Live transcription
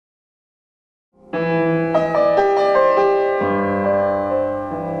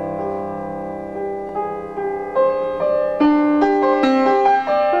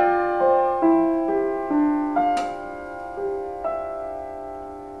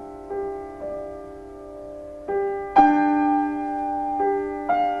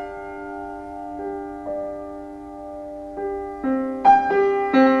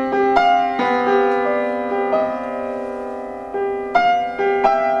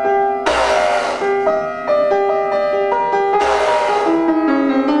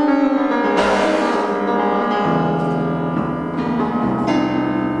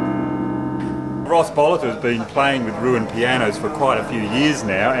Ross Bolleter has been playing with ruined pianos for quite a few years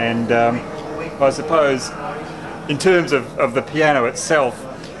now, and I suppose in terms of the piano itself,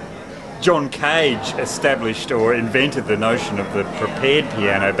 John Cage established or invented the notion of the prepared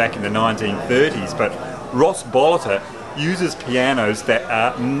piano back in the 1930s, but Ross Bolleter uses pianos that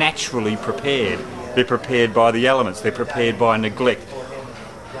are naturally prepared. They're prepared by the elements, they're prepared by neglect,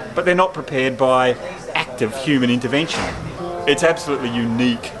 but they're not prepared by active human intervention. It's absolutely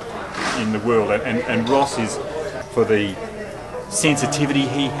unique in the world, and Ross is, for the sensitivity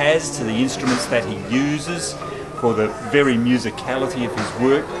he has to the instruments that he uses, for the very musicality of his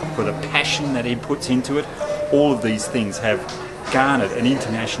work, for the passion that he puts into it, all of these things have garnered an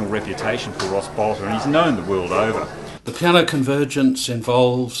international reputation for Ross Bolleter, and he's known the world over. The piano convergence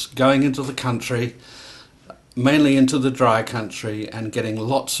involves going into the country, mainly into the dry country, and getting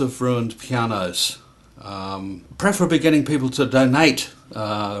lots of ruined pianos. Preferably getting people to donate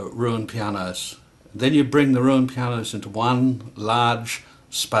ruined pianos. Then you bring the ruined pianos into one large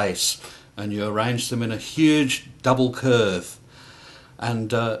space and you arrange them in a huge double curve,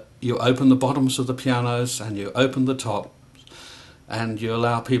 and you open the bottoms of the pianos and you open the top, and you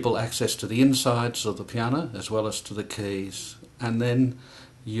allow people access to the insides of the piano as well as to the keys, and then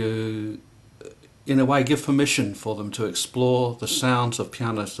you in a way give permission for them to explore the sounds of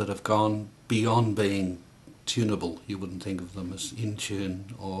pianos that have gone beyond being tunable. You wouldn't think of them as in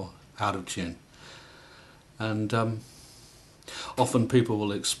tune or out of tune. And often people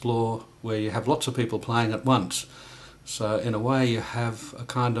will explore where you have lots of people playing at once. So in a way you have a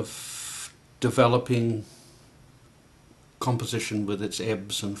kind of developing composition with its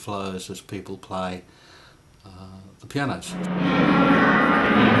ebbs and flows as people play the pianos.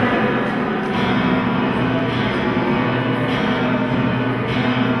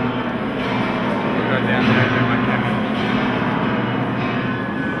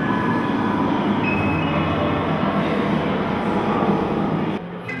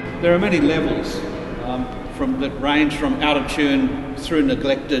 There are many levels that range from out of tune through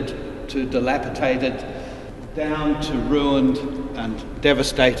neglected to dilapidated, down to ruined and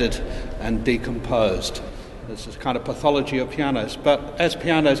devastated and decomposed. This is kind of pathology of pianos. But as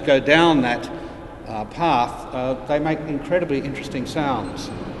pianos go down that path, they make incredibly interesting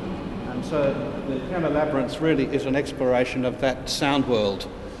sounds. And so the Piano Labyrinth really is an exploration of that sound world.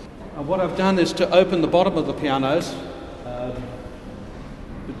 What I've done is to open the bottom of the pianos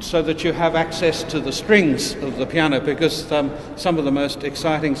so that you have access to the strings of the piano, because some of the most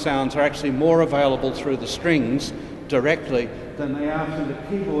exciting sounds are actually more available through the strings directly than they are through the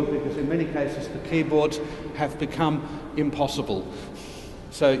keyboard, because in many cases the keyboards have become impossible.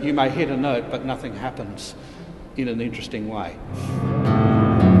 So you may hit a note but nothing happens in an interesting way.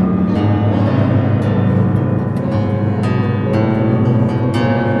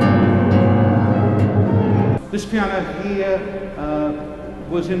 This piano here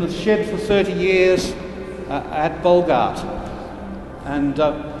was in the shed for 30 years at Bolgard, and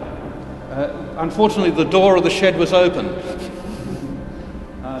unfortunately the door of the shed was open,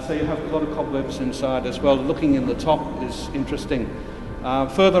 so you have a lot of cobwebs inside as well. Looking in the top is interesting.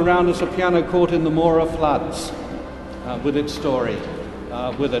 Further round is a piano caught in the Mora floods with its story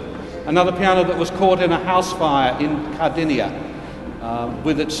with it. Another piano that was caught in a house fire in Sardinia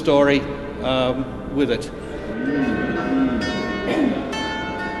with its story with it.